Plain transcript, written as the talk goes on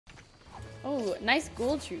Oh, nice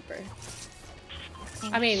gold trooper.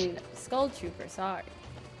 Thanks. I mean, skull trooper, sorry.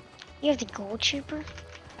 You have the gold trooper?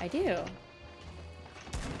 I do.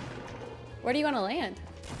 Where do you want to land?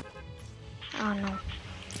 Oh no.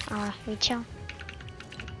 Retail.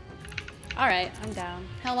 Alright, I'm down.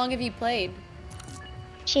 How long have you played?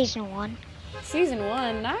 Season 1. Season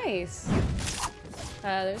 1, nice.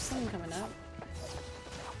 There's someone coming up.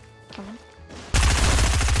 Come on.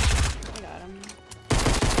 I got him.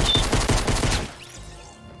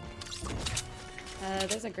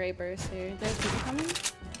 There's a gray burst here. There's people coming?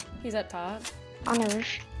 He's up top. On the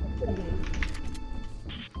roof.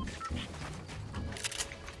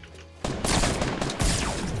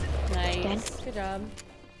 Nice. Dead. Good job.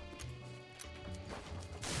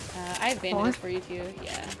 I have bandages for you too.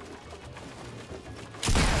 Yeah.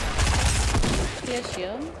 He has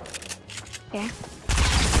shield. Yeah.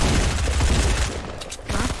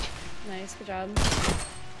 Knocked. Nice. Good job.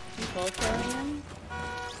 You both killing him.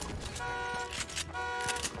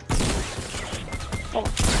 Oh,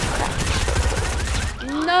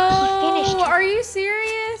 No! He finished. Are you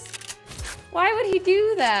serious? Why would he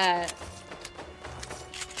do that?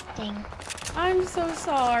 dang. I'm so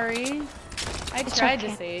sorry. I It's tried okay.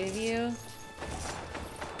 to save you.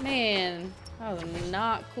 Man, that was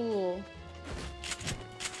not cool.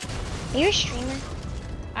 Are you a streamer?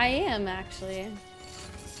 I am, actually.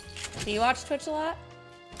 Do you watch Twitch a lot?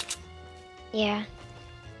 Yeah.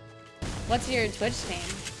 What's your Twitch name?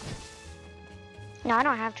 No, I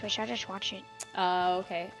don't have Twitch. I just watch it. Oh,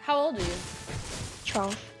 okay. How old are you?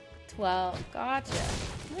 12. 12. Gotcha.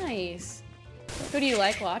 Nice. Who do you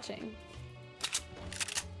like watching?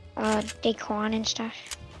 Daquan and stuff.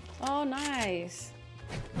 Oh, nice.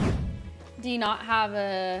 Do you not have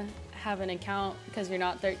an account because you're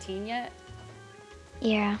not 13 yet?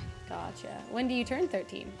 Yeah. Gotcha. When do you turn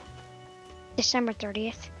 13? December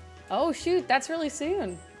 30th. Oh, shoot. That's really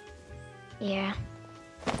soon. Yeah.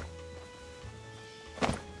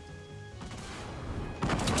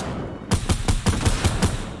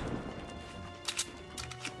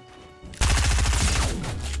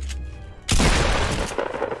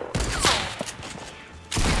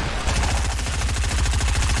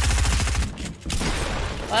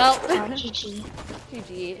 Well, GG.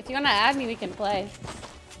 GG. If you want to add me, we can play.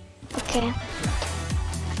 Okay.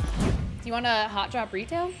 Do you want to hot drop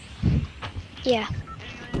retail? Yeah.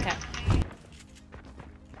 Okay.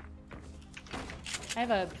 I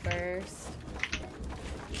have a burst.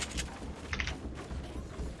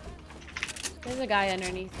 There's a guy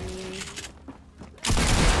underneath me.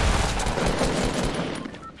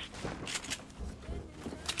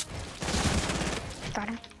 Got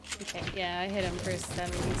him. Okay, yeah, I hit him for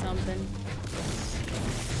 70 something.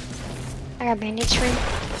 I got bandits for him.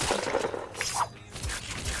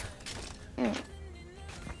 I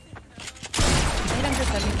hit him for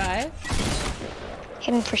 75.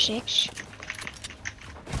 Hit him for 6.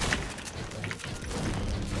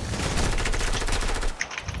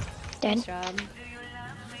 Dead. Nice job.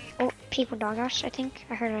 Oh, people doghouse, I think.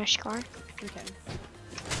 I heard a scar. Okay.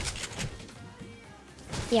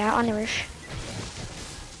 Yeah, on the roof.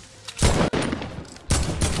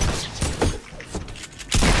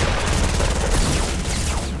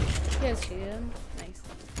 He has shield. Nice.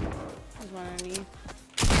 There's one underneath.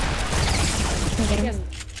 Can get He him. has,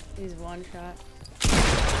 he's one shot.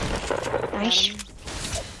 Nice. Got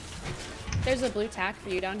him. There's a blue tack for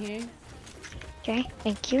you down here. Okay,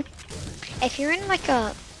 thank you. If you're in like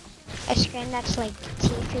a skin that's like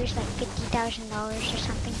tiers like $50,000 or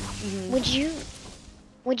something,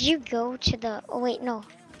 would you go to the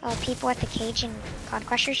people at the cage and God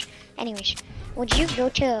Crushers? Anyways, would you go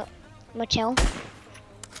to motel?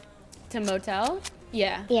 To motel?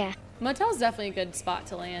 Yeah. Yeah. Motel's definitely a good spot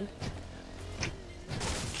to land.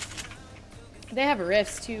 They have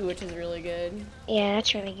rifts too, which is really good. Yeah,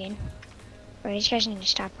 that's really good. Bro, these guys need to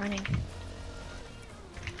stop running.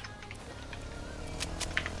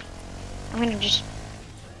 I'm gonna just...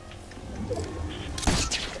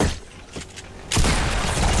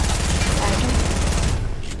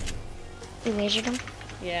 You lasered him?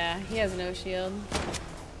 Yeah, he has no shield.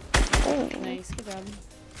 Oh. Nice, good job.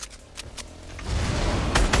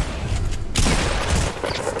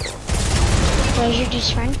 Lasered his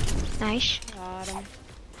friend. Nice. Got him.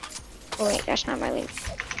 Oh wait, that's not my loot.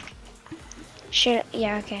 Shit,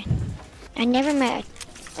 yeah, okay. I never met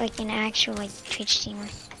like an actual like Twitch streamer.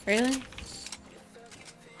 Really?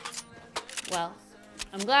 Well,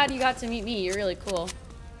 I'm glad you got to meet me. You're really cool.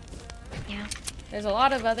 Yeah. There's a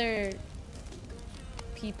lot of other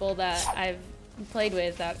people that I've played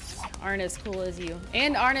with that aren't as cool as you.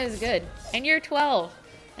 And aren't as good. And you're 12.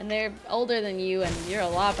 And they're older than you, and you're a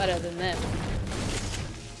lot better than them.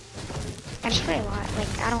 I just play a lot.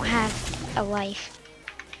 Like, I don't have a life.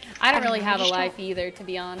 I don't really have a life either, to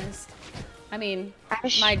be honest. I mean,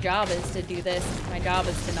 my job is to do this. My job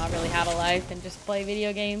is to not really have a life and just play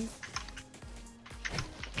video games.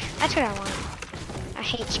 That's what I want. I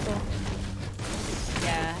hate school.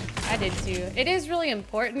 Yeah, I did too. It is really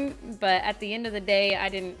important, but at the end of the day, I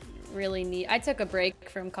didn't really need... I took a break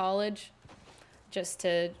from college just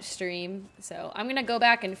to stream. So I'm gonna go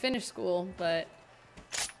back and finish school, but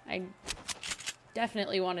I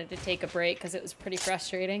definitely wanted to take a break because it was pretty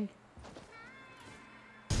frustrating.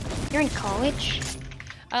 You're in college?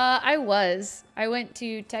 I was. I went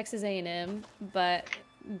to Texas A&M, but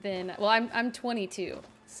then, well, I'm 22,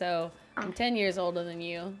 so I'm 10 years older than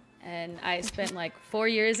you, and I spent like 4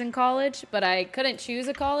 years in college, but I couldn't choose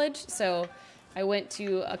a college, so I went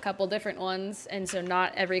to a couple different ones, and so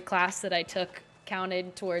not every class that I took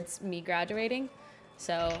counted towards me graduating.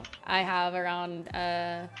 So I have around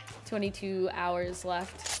 22 hours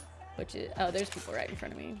left, which is, oh, there's people right in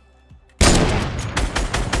front of me.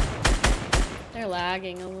 They're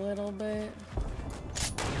lagging a little bit.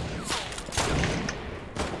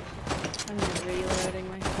 I'm reloading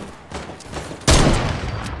my phone.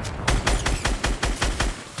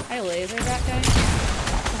 I lasered that guy.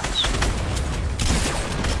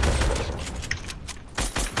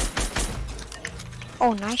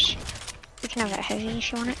 Oh, nice. You can have that heavy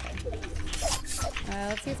if you want it.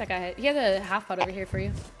 Let's see if that guy hit. He has a half pot over here for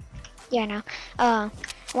you. Yeah, no. Well,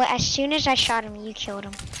 as soon as I shot him, you killed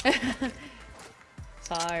him.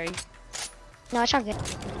 Sorry. No, it's all good.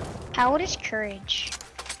 How old is Courage?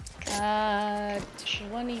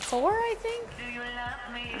 24, I think?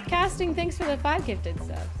 Casting, thanks for the 5 gifted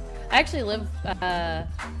subs. I actually live, I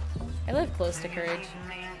live close to Courage.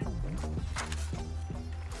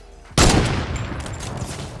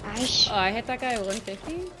 Nice. Oh, I hit that guy at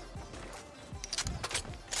 150?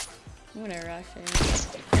 I'm gonna rush him.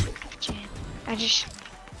 I just...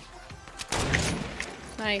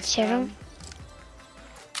 Nice. Hit him.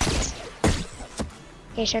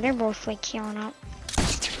 Okay, so they're both like healing up.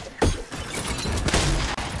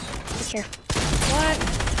 Be careful. What?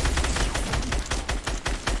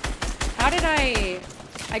 How did I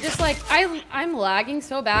just like, I'm lagging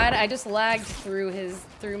so bad, I just lagged through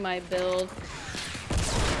my build.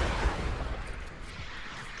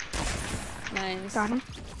 Nice. Got him.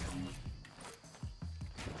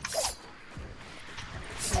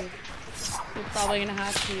 You're probably gonna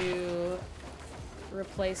have to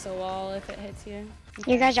replace a wall if it hits you.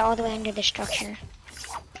 Okay. You guys are all the way under the structure.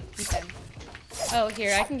 Okay. Oh,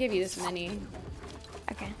 here, I can give you this mini.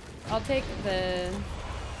 Okay. I'll take the...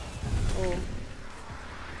 Oh.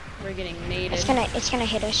 We're getting naded. It's gonna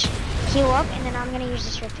hit us. Heal up, and then I'm gonna use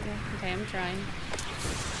this rift again. Okay, I'm trying.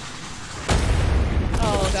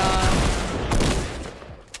 Oh, God.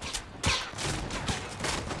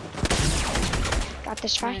 Got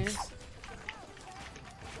this far. Nice.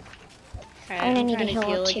 Okay, I'm gonna need to trying to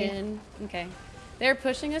heal up too. again. Okay. They're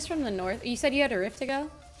pushing us from the north. You said you had a rift to go?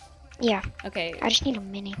 Yeah. Okay. I just need a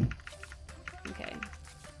mini. Okay.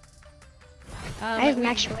 I have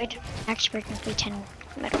max wood. Max wood can be 10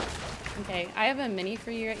 metal. Okay, I have a mini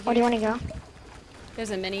for you right here. Where do you want to go?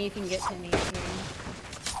 There's a mini you can get to me here.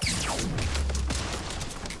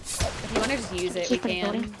 If you want to just use it, we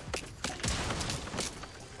can.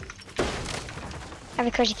 I have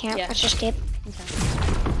a cozy camp. Yeah. Let's just dip.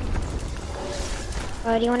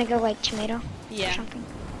 Okay. Do you want to go like tomato? Yeah. Or something?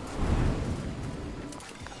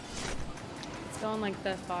 Let's go on like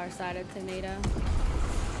the far side of tomato.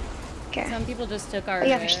 Okay. Some people just took our.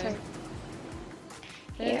 Yeah.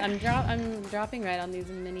 I'm dropping right on these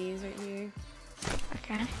minis right here.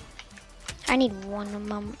 Okay. I need one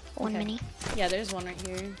mini. Yeah, there's one right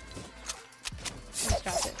here. Let's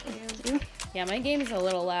drop it for you. Yeah, my game is a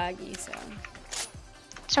little laggy, so.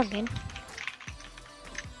 It's all good.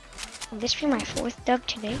 Will this be my 4th dub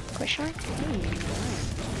today? Question mark?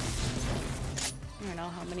 I don't know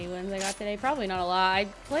how many wins I got today. Probably not a lot. I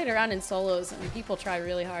played around in solos, and people try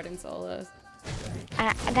really hard in solos.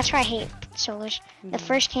 That's why I hate solos. The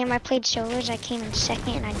first game I played solos, I came in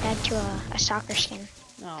 2nd, and I died to a soccer skin.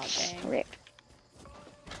 Oh, dang. Rip.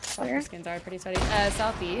 Soccer skins are pretty sweaty.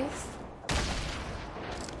 Southeast.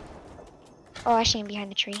 Oh, I see him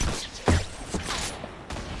behind the tree.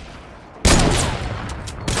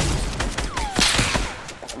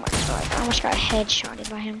 Oh my god, I almost got headshotted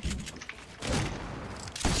by him.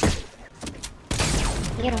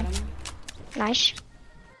 Get him. Nice.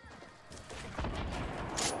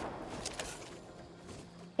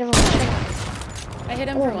 You have a I hit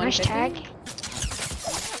him for nice 150. tag.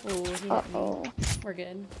 Ooh, he hit me. We're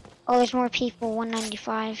good. Oh, there's more people.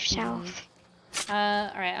 195 south.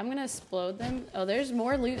 Alright, I'm gonna explode them. Oh, there's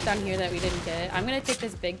more loot down here that we didn't get. I'm gonna take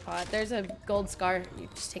this big pot. There's a gold scar. You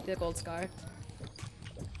just take the gold scar.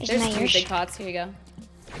 Isn't There's that 3 yours? big pots. Here you go.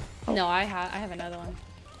 Oh. No, I have another one.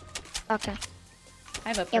 Okay. I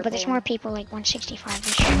have a purple Yeah, but there's one. more people, like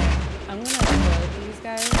 165-ish. I'm gonna explode these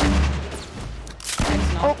guys. I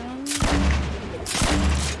just knocked them.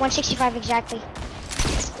 165 exactly.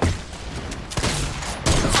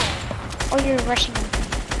 Oh, you're rushing them.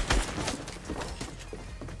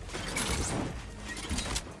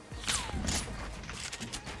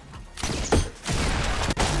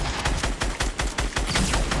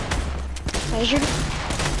 Laser.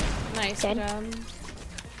 Nice Dead. job.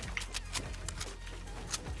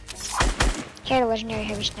 Here, the legendary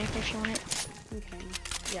heavy sniper if you want it. Okay.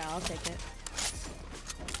 Yeah, I'll take it.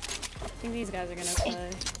 I think these guys are gonna play.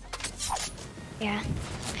 Yeah.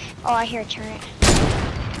 Oh, I hear a turret.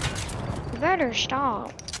 You better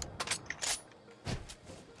stop.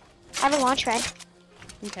 I have a launch pad.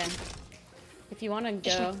 Okay. If you wanna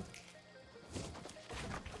Just go.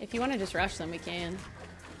 If you wanna just rush them, we can.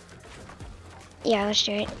 Yeah, let's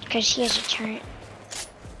do it. Because he has a turret.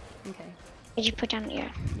 Okay. Did you put down? Yeah.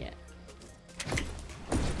 Yeah.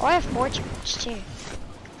 Oh, I have 4 turrets too.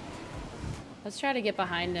 Let's try to get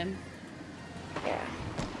behind him. Yeah.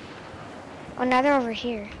 Oh, now they're over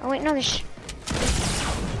here. Oh, wait, no, there's...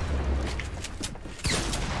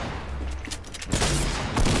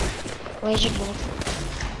 Laser bolt.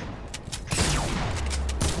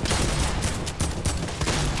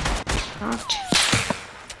 Knocked.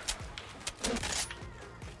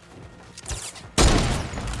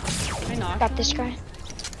 I knocked Got this one. guy.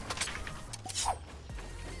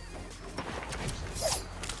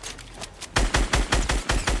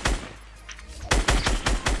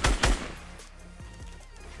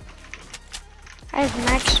 I have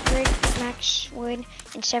max brick, max wood,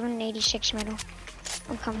 and 786 metal.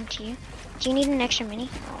 I'm coming to you. Do you need an extra mini?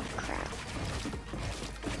 Oh, crap.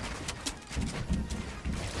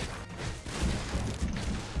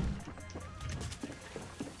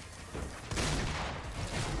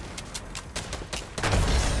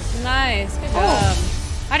 Nice. Good Oh. job.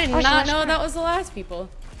 I did Oh, so not that's know fine. that was the last people.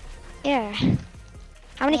 Yeah.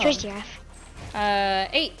 How many Oh. kills do you have?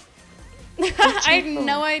 8. I had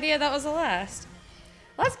no idea that was the last.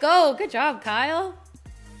 Let's go. Good job, Kyle.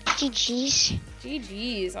 GG's.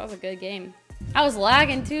 GG's. That was a good game. I was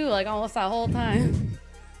lagging too, like almost that whole time.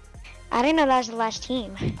 I didn't know that was the last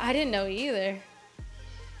team. I didn't know either.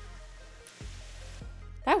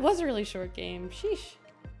 That was a really short game. Sheesh.